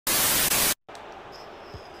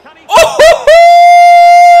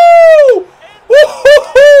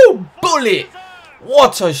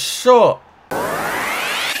What a shot!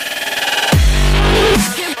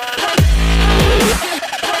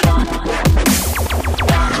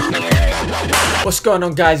 What's going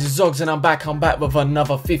on, guys? It's Zogs and I'm back with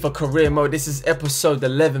another FIFA career mode. This is episode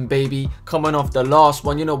 11, baby. Coming off the last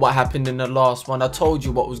one. You know what happened in the last one. I told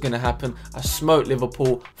you what was going to happen. I smoked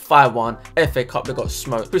Liverpool 5-1. FA Cup, they got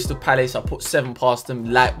smoked. Crystal Palace, I put 7 past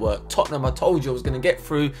them. Light work. Tottenham, I told you I was going to get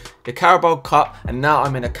through the Carabao Cup. And now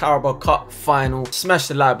I'm in a Carabao Cup final. Smash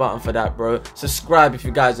the like button for that, bro. Subscribe if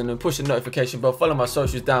you guys are new. Push the notification bell. Follow my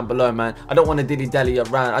socials down below, man. I don't want to dilly-dally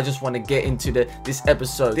around. I just want to get into this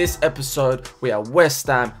episode. This episode, we are West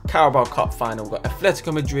Ham Carabao Cup final. We've got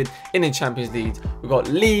Atletico Madrid in the Champions League. We've got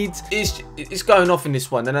Leeds. It's going off in this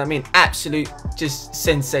one, and I mean absolute, just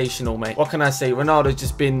sensational, mate. What can I say? Ronaldo's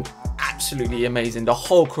just been absolutely amazing the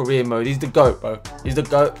whole career mode. He's the GOAT, bro. He's the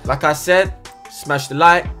GOAT. Like I said, smash the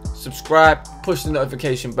like, subscribe, push the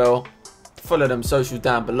notification bell, follow them socials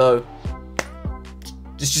down below.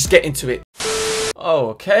 Just get into it.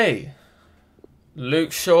 Okay,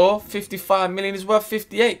 Luke Shaw, 55 million is worth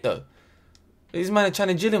 58 though. These men are trying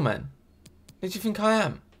to jill him, man. Who do you think I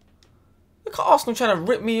am? Look at Arsenal trying to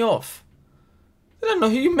rip me off. They don't know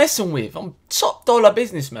who you're messing with. I'm top dollar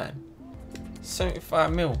businessman.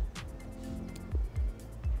 75 mil.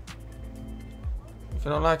 If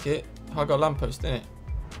you don't like it, I got a lamppost, innit?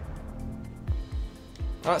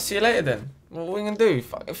 Alright, see you later then. What are we gonna do?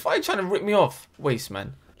 If I trying to rip me off, waste,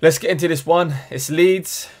 man. Let's get into this one. It's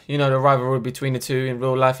Leeds. You know the rivalry between the two. In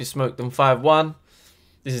real life, you smoked them 5-1.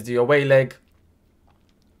 This is the away leg.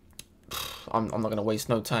 I'm not going to waste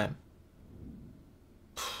no time.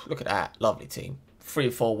 Look at that. Lovely team.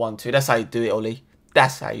 3-4-1-2. That's how you do it, Ollie.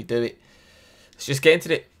 That's how you do it. Let's just get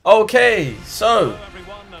into it. Okay, so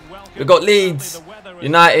we've got Leeds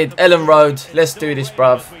United, Ellen Road. Let's do this,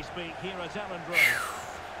 bruv.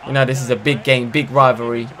 You know, this is a big game, big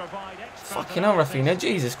rivalry. Fucking hell, Rafinha.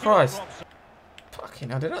 Jesus Christ. Fucking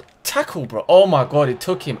hell, did I tackle, bro? Oh my God, it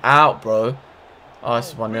took him out, bro. Oh, this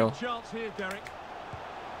is 1-0.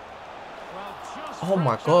 Oh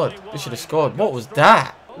my God, they should have scored. What was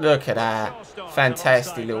that? Look at that.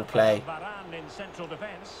 Fantastic little play.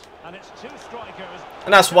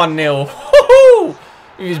 And that's 1-0.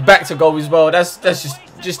 He was back to goal as well. That's that's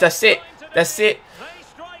it. That's it.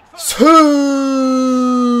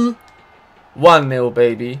 1-0,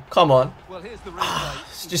 baby. Come on.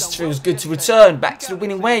 It just feels good to return back to the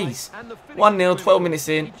winning ways. 1-0, 12 minutes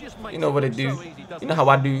in. You know what I do. You know how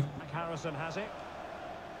I do.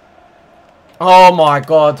 Oh my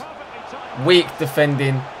God. Weak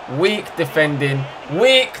defending. Weak defending.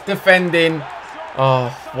 Weak defending.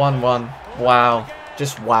 Oh, 1-1. Wow.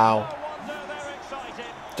 Just wow.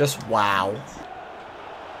 Just wow.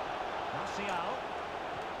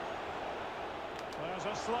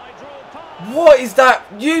 What is that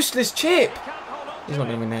useless chip? He's not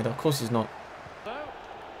going to win there, though. Of course he's not.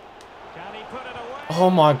 Oh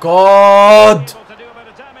my God.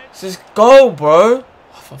 This is goal, bro. Oh,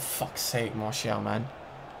 for fuck's sake, Martial, man.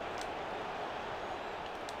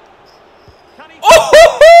 Oh!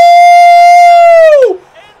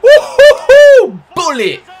 Oh!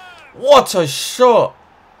 Bullet! What a shot!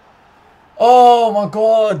 Oh my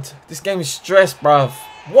God. This game is stressed, bruv.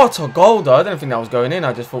 What a goal, though. I didn't think that was going in.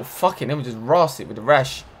 I just thought, fucking, let me just ras it with the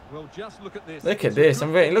rash. Well, just look at this. Look at this.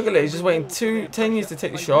 I'm waiting. Look at it. He's just waiting 10 years to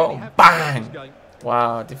take the shot. Bang!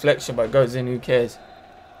 Wow, deflection, but it goes in. Who cares?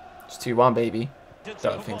 It's 2-1, baby.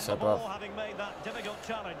 Don't think so, bro.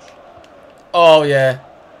 Oh, yeah.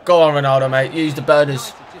 Go on, Ronaldo, mate. Use the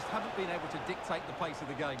burners.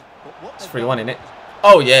 It's 3-1, isn't it?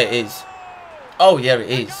 Oh, yeah, it is. Oh, yeah, it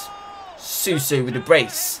is. Susu with the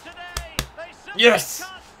brace. Yes!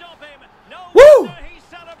 Woo!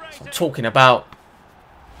 That's what I'm talking about.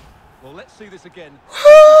 Well, let's see this again.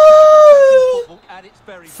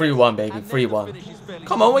 3-1, baby. 3-1.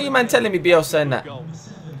 Come on, what are you man telling me, Bielsa saying that?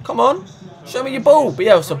 Come on. Show me your ball,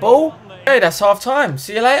 Bielsa ball. Hey, that's half time.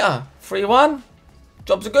 See you later. 3-1.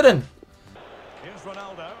 Job's a good one. Here's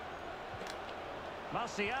Ronaldo.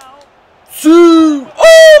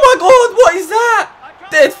 Oh my God, what is that?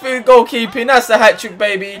 Dead food goalkeeping. That's the hat trick,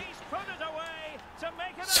 baby.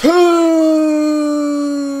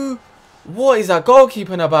 What is that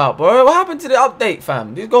goalkeeping about, bro? What happened to the update,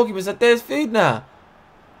 fam? These goalkeepers are dead food now.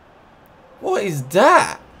 What is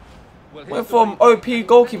that? Went from OP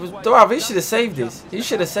goalkeepers. He should have saved this. He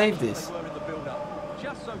should have saved this.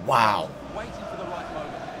 Wow.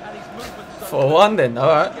 4-1 then.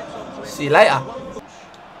 Alright. See you later.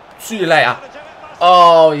 See you later.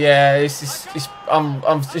 Oh yeah,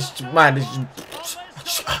 I'm just man,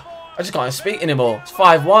 I just can't speak anymore. It's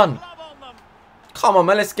 5-1. Come on,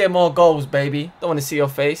 man. Let's get more goals, baby. Don't want to see your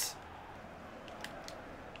face.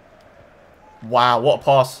 Wow, what a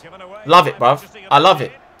pass. Love it, bruv. I love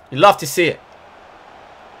it. You love to see it.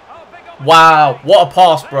 Wow, what a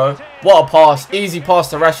pass, bro. What a pass. Easy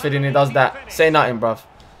pass to Rashford and he does that. Say nothing, bruv.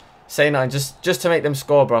 Say nothing. Just to make them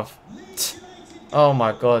score, bruv. Oh,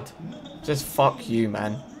 my God. Just fuck you,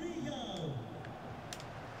 man.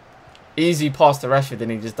 Easy pass to Rashford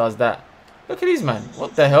and he just does that. Look at these, man.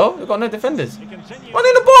 What the hell? They've got no defenders. Run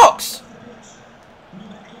in the box.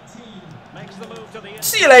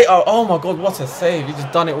 See you later. Oh my God, what a save. He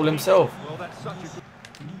just done it all himself.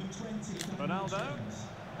 Ronaldo.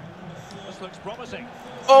 This looks promising.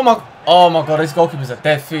 Oh my God, this goalkeeper's a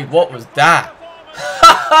dead food. What was that?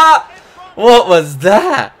 What was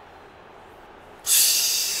that?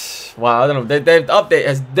 Wow, I don't know. The update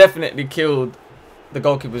has definitely killed the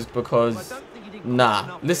goalkeepers because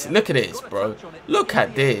nah. Listen, look at this, bro. Look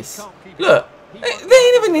at this. Look, they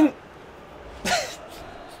ain't even in.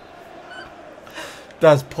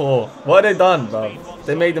 That's poor. What have they done, bro?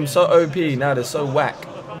 They made them so OP. Now they're so whack. It's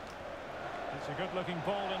a good-looking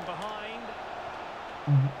ball in behind.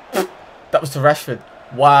 That was to Rashford.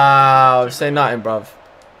 Wow. Say nothing, bruv.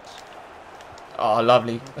 Oh,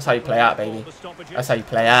 lovely. That's how you play out, baby. That's how you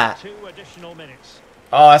play out.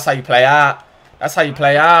 Oh, that's how you play out. That's how you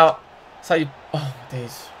play out. That's how you... Oh, my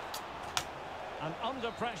days.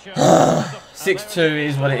 6-2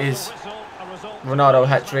 is what it is. Ronaldo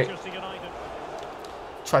hat-trick.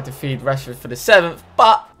 Tried to feed Rashford for the 7th,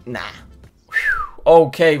 but nah. Whew.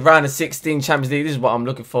 Okay, round of 16 Champions League. This is what I'm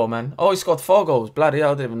looking for, man. Oh, he scored 4 goals. Bloody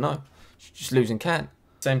hell, I didn't even know. Just losing can.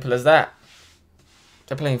 Simple as that.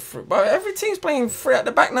 They're playing free. Bro, every team's playing free at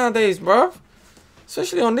the back nowadays, bro.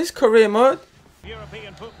 Especially on this career mode.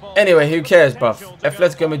 Anyway, who cares, bruv?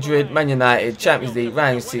 Atletico Madrid, Man United, Champions League,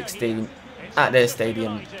 round of 16 at their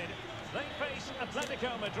stadium.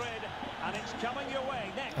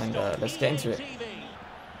 And let's get into it.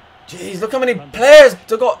 Jeez, look how many players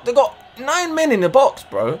they got. They got 9 men in the box,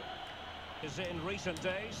 bro. Is it in recent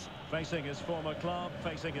days, facing his former club,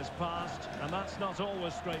 facing his past, and that's not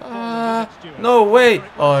always straightforward. No way.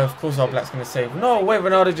 Oh, of course Oblak's gonna save. No way,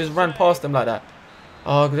 Ronaldo just ran past them like that.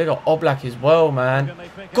 Oh, they got Oblak as well, man.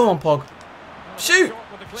 Go on, Pog. Shoot,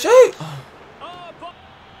 shoot.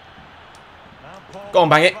 Go on,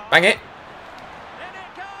 bang it, bang it.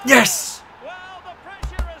 Yes.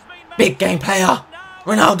 Big game player.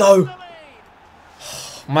 Ronaldo.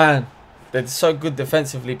 Man, they're so good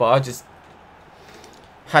defensively, but I just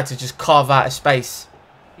had to just carve out a space.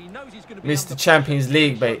 Missed the Champions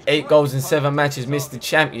League, mate. 8 goals in 7 matches. Missed the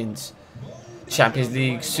Champions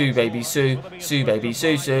League. Sue, baby, Sue. Sue, baby,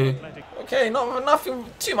 Sue, Sue. Okay, nothing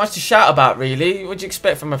too much to shout about, really. What do you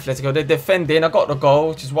expect from Atletico? They're defending. I got the goal,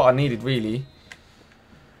 which is what I needed, really.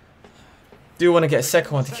 Do want to get a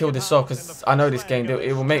second one to kill this off because I know this game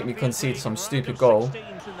it will make me concede some stupid goal.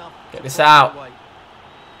 Get this out. Oh,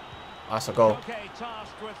 that's a goal.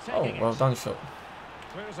 Oh, well done, shot.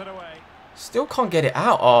 Still can't get it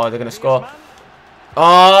out. Oh, they're gonna score.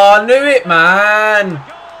 Oh, I knew it, man.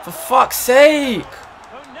 For fuck's sake.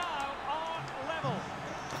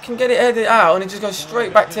 I can get it headed out and it just goes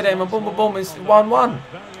straight back to them and boom, boom, boom. It's 1-1.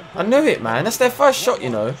 I knew it, man. That's their first shot,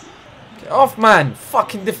 you know. Get off, man.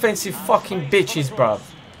 Fucking defensive fucking bitches, bruv.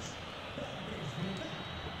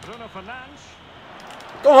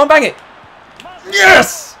 Go on, bang it.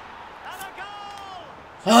 Yes!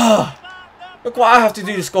 Ah, look what I have to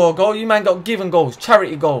do to score a goal. You man got given goals.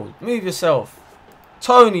 Charity goals. Move yourself.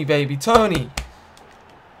 Tony, baby. Tony.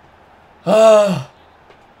 Ah.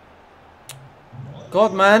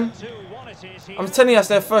 God, man. I'm telling you, that's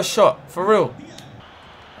their first shot. For real.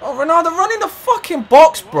 Oh, Ronaldo, run in the fucking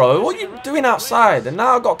box, bro. What are you doing outside? And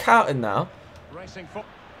now I got counted now.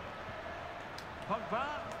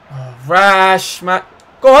 Oh, rash, man.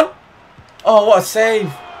 Go on. Oh, what a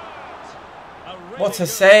save. What a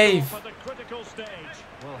save.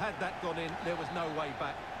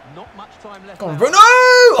 Go on, Bruno.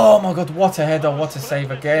 Oh, my God. What a header. What a save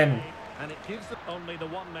again.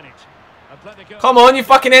 Come on. You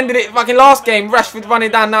fucking ended it fucking last game. Rashford running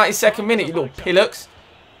down 92nd minute, you little pillocks.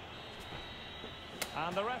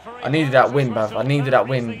 I needed that win, bruv. I needed that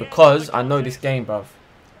win because I know this game, bruv.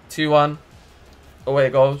 2-1. Away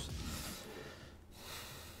it goes.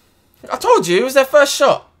 I told you, it was their first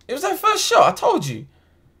shot. It was their first shot. I told you.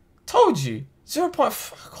 Told you. 0.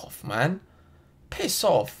 Fuck off, man. Piss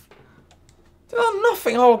off. They done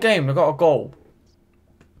nothing whole game. They got a goal.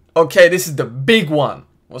 Okay, this is the big one.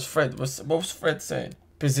 What was Fred saying?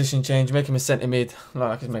 Position change. Make him a centre mid.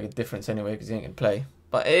 Like, I could make a difference anyway because he ain't going to play.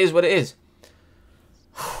 But it is what it is.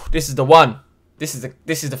 This is the one. This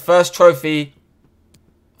is the first trophy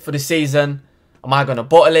for the season. Am I going to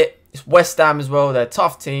bottle it? It's West Ham as well. They're a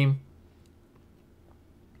tough team.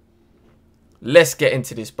 Let's get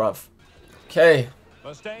into this, bruv. Okay.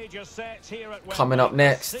 Coming up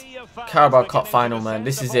next, Carabao Cup final, man.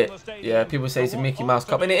 This is it. Yeah, people say it's a Mickey Mouse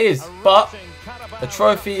Cup, and it is. But a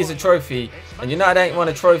trophy is a trophy. And United ain't won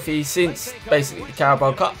a trophy since, basically, the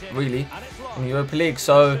Carabao Cup, really, in the Europa League.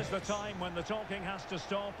 So,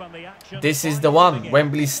 this is the one.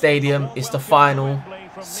 Wembley Stadium. It's the final.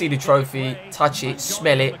 See the trophy, touch it,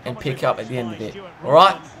 smell it, and pick it up at the end of it.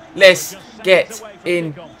 Alright? Let's get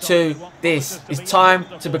into this. It's time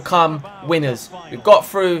to become winners. We've got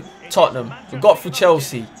through Tottenham. We've got through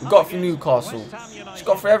Chelsea. We've got through Newcastle. We've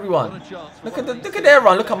got through everyone. Look at their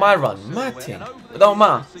run. Look at my run. Mad thing. It don't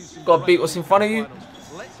matter. Got to beat what's in front of you.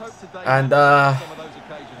 And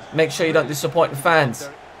make sure you don't disappoint the fans.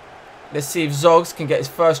 Let's see if Zogs can get his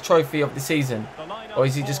first trophy of the season. Or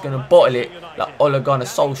is he just going to bottle it like Ole Gunnar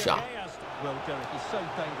Solskjaer?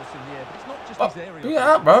 Do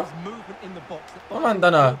that, bro. My man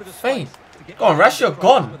done a feint. Go on, Rash, you're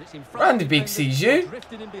gone. Van de Beek sees you.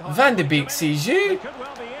 Van de Beek sees you.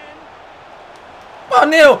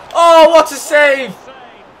 1-0. Oh, what a save.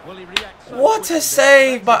 What a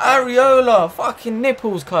save by Areola. Fucking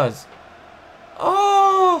nipples, cuz.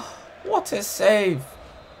 Oh, what a save.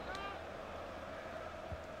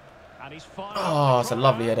 Oh, it's a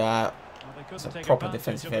lovely header out. It's a proper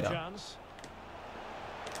defensive header.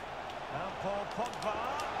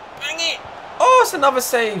 Bang it! Oh, it's another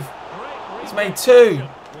save. He's made 2.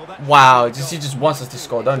 Wow, he just wants us to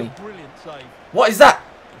score, don't he? What is that?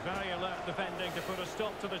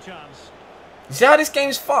 You see how this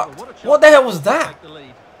game's fucked? What the hell was that?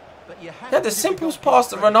 He had the simplest pass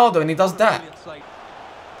to Ronaldo and he does that.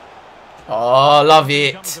 Oh, love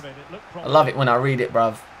it. I love it when I read it,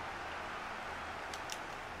 bruv.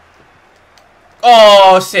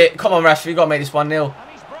 Oh, shit. Come on, Rashford. You got to make this 1-0.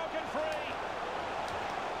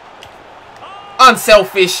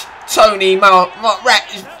 Unselfish. Tony,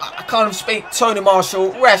 I can't even speak. Tony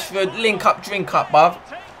Marshall, Rashford, link up, drink up, bruv.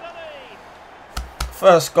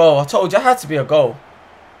 First goal. I told you it had to be a goal.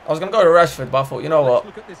 I was going to go to Rashford, but I thought, you know what?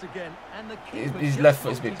 His left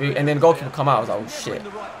foot is a bit boot. And then the goalkeeper come out. I was like, oh, shit.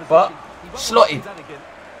 But, slotted.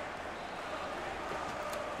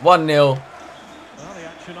 1-0.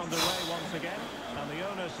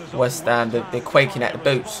 West Ham, they're quaking at the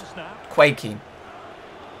boots. Quaking.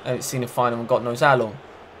 I haven't seen the final and God knows how long.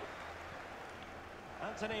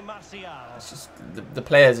 It's just, the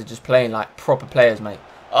players are just playing like proper players, mate.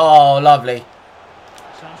 Oh, lovely.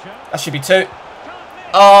 That should be 2.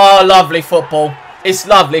 Oh, lovely football. It's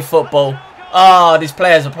lovely football. Oh, these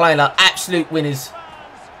players are playing like absolute winners.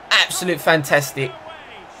 Absolute fantastic.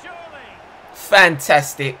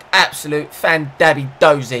 Fantastic. Absolute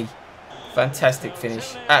fan-dabby-dozy. Fantastic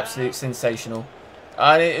finish. Absolute sensational.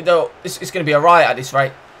 It's going to be a riot at this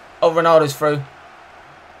rate. Oh, Ronaldo's through.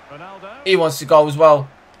 He wants to go as well.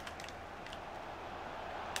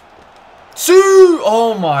 Two!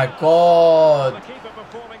 Oh my god.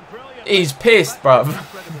 He's pissed, bruv.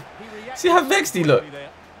 See how vexed he looked?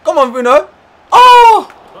 Come on, Bruno.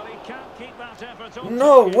 Oh!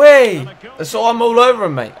 No way. So I'm all over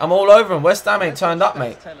him, mate. I'm all over him. West Ham ain't turned up,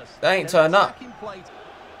 mate. They ain't turned up.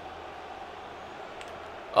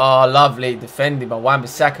 Oh, lovely. Defended by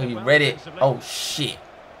Wan-Bissaka. You read it. Oh, shit.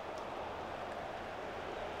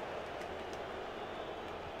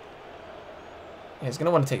 Yeah, he's going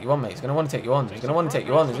to want to take you on, mate. He's going to want to take you on. He's going to want to take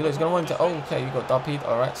you on. He's going to want to... Oh, okay. You got duppied.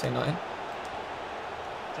 All right. Say nothing.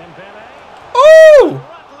 Oh!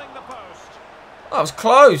 That was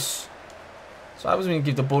close. So that was when you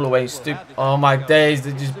give the ball away. Stupid. Oh, my days.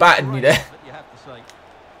 They just battered me there.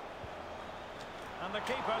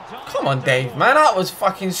 Come on, Dave, man. That was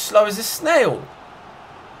fucking slow as a snail.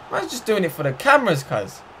 Man's just doing it for the cameras,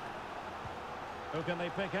 cuz.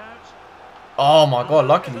 Oh, my God.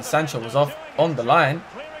 Luckily, Sancho was off on the line.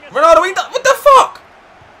 Ronaldo, what the fuck?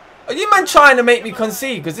 Are you, man, trying to make me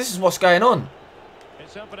concede? Because this is what's going on.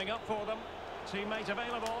 It's opening up for them. Teammate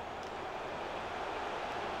available.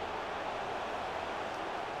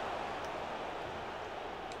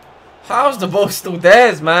 How's the ball still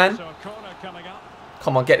theirs, man?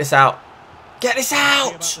 Come on, get this out. Get this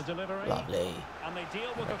out! Lovely.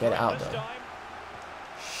 Get it out, though.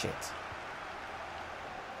 Shit.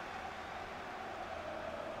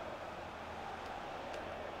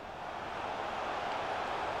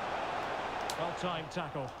 Well-timed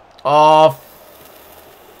tackle. Oh,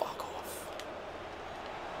 fuck off.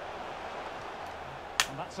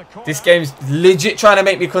 This game's legit trying to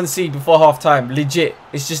make me concede before half-time. Legit.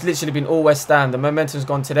 It's just literally been all West Ham. The momentum's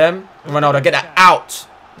gone to them. Ronaldo, get that out.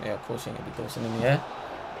 Yeah, of course, you ain't going to be Dawson in the air.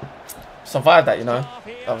 Survived that, you know.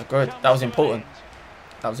 That was good. That was important.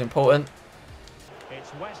 That was important.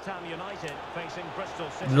 It's West Ham United facing Bristol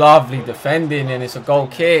City. Lovely defending, and it's a goal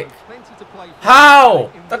kick. How?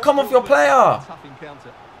 That come off your player.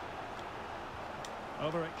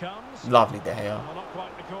 Over it comes. Lovely De Gea. Not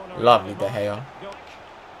quite the corner. Lovely De Gea.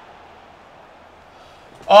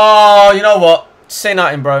 Oh, you know what? Say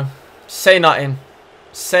nothing, bro. Say nothing.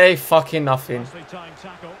 Say fucking nothing.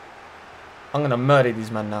 I'm gonna murder these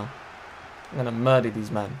men now. I'm gonna murder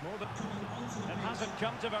these men. It hasn't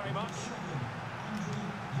come to very much.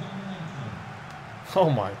 Oh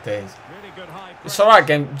my days. Really good high press. It's alright,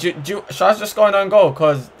 game. Should I just go in own goal?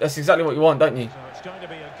 Because that's exactly what you want, don't you? So it's going to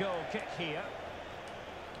be a goal kick here.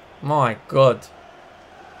 My God.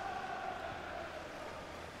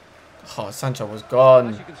 Oh, Sancho was gone.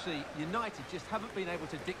 As you can see, United just haven't been able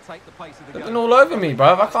to dictate the pace of the game. Looking all over me,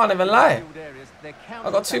 bruv. I can't even lie. I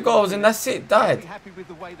got 2 goals and that's it. Died. Happy with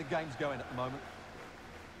the way the game's going at the moment.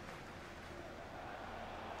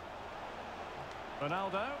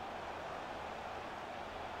 Ronaldo.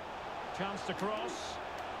 Chance to cross.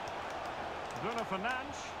 Bruno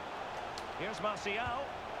Fernandes. Here's Martial.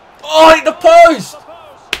 Oh, hit the post! The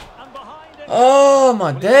post. And behind it. Oh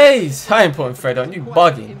my days. I ain't putting Fred on. You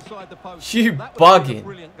bugging. You bugging.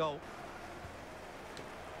 Brilliant goal.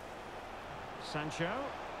 Sancho.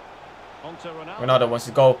 Onto Ronaldo. Ronaldo wants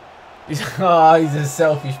to go. He's a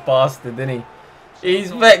selfish bastard, isn't he?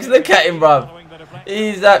 He's vexed. Look at him, bruv.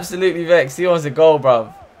 He's absolutely vexed. He wants a goal,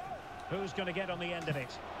 bruv. Who's going to get on the end of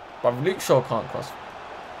it? Bruv, Luke Shaw can't cross.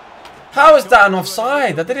 How is that an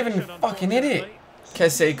offside? I didn't even fucking hit it.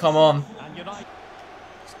 Kessie, come on.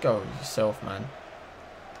 Let's go yourself, man.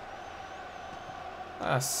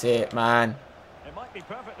 That's it, man. It might be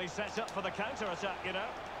perfectly set up for the counter-attack, you know.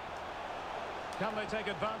 Can they take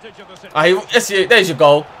advantage of the situation? There's your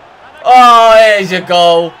goal. Oh, there's your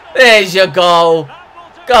goal. There's your goal.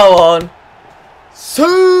 Go on.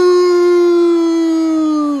 Sue.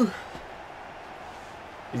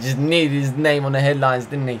 He just needed his name on the headlines,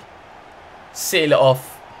 didn't he? Seal it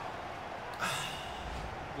off.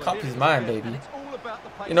 Cup is mine, baby.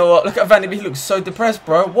 You know what? Look at Van de Beek. He looks so depressed,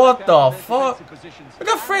 bro. What the fuck? Look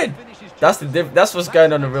at Fred. That's what's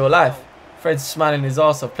going on in real life. Fred's smiling his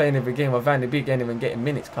ass off playing every game, while Van de Beek ain't even getting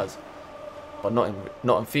minutes, cuz. But not in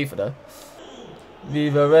FIFA though.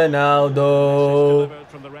 Viva Ronaldo,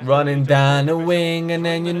 running down the wing, and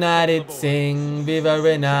then United sing. Viva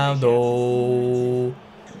Ronaldo,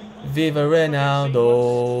 Viva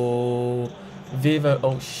Ronaldo, Viva.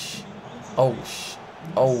 Oh sh, oh sh,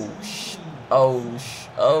 oh sh, oh sh,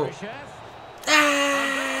 oh.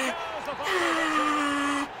 Ah,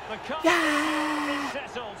 ah, yeah.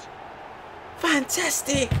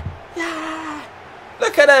 Fantastic. Yeah.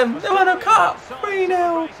 Look at them. They won a cup.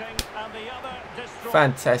 3-0.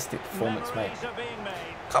 Fantastic performance, mate.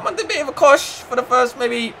 Come on, a bit of a cosh for the first,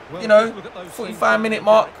 maybe, you know, 45-minute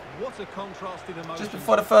mark. Just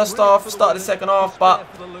before the first half, start of the second half. But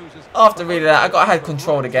after really that, I had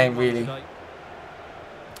control of the game, really.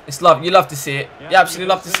 It's love. You love to see it. You absolutely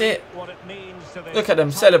love to see it. Look at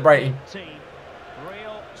them celebrating.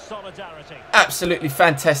 Absolutely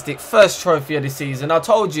fantastic. First trophy of the season. I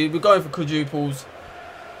told you, we're going for quadruples.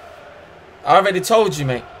 I already told you,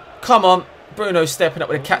 mate. Come on. Bruno stepping up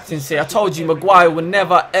with the captaincy. I told you Maguire will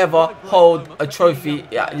never, ever hold a trophy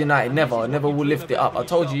at United. Never. Never will lift it up. I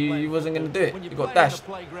told you he wasn't going to do it. He got dashed.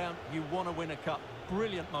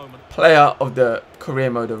 Player of the career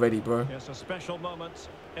mode already, bro. It's a special moment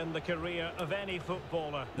in the career of any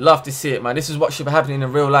footballer. Love to see it, man. This is what should be happening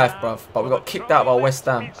in real life, bruv. But we got kicked out by West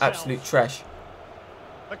Ham. Absolute trash.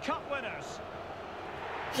 The cup winners.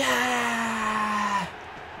 Yeah!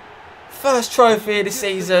 First trophy of the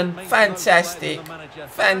season. Fantastic.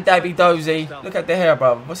 Fan Dabby Dozy. Look at the hair,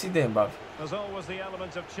 bruv. What's he doing, bruv? There's always the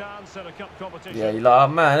element of chance in a cup competition. Yeah, you're like,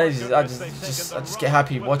 oh, man, I just get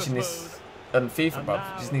happy watching this on FIFA,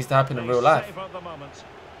 bruv. It just needs to happen in real life.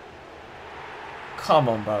 Come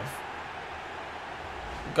on, bruv.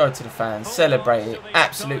 Go to the fans. Celebrate it.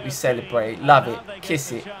 Absolutely celebrate it. Love it.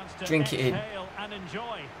 Kiss it. Drink it in.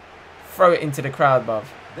 Throw it into the crowd, bruv.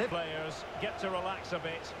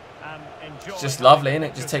 It's just lovely, isn't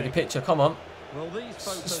it? Just take a picture. Come on.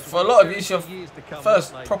 For a lot of you, it's your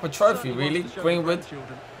first proper trophy, really. Greenwood,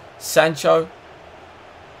 Sancho,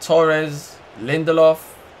 Torres, Lindelof.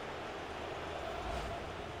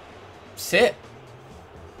 That's it.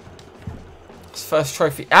 It's first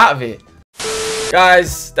trophy out of it.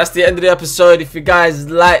 Guys, that's the end of the episode. If you guys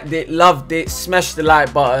liked it, loved it, smash the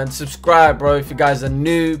like button, subscribe, bro. If you guys are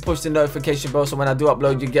new, push the notification bell so when I do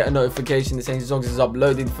upload, you get a notification that saying Zogs is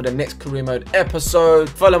uploaded for the next career mode episode.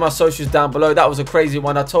 Follow my socials down below. That was a crazy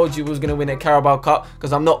one. I told you we was going to win a Carabao Cup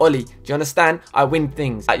because I'm not Ollie. Do you understand? I win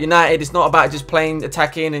things. At United, it's not about just playing,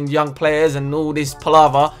 attacking and young players and all this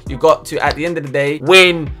palaver. You got to, at the end of the day,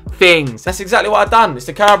 win things. That's exactly what I've done. It's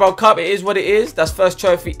the Carabao Cup. It is what it is. That's first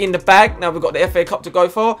trophy in the bag. Now we've got the FA Cup to go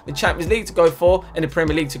for, the Champions League to go for, and the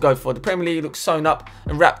Premier League to go for. The Premier League looks sewn up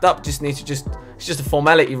and wrapped up. Just need to it's just a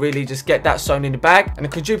formality really. Just get that sewn in the bag. And the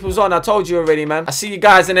quadruple's on. I told you already, man. I'll see you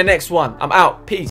guys in the next one. I'm out. Peace.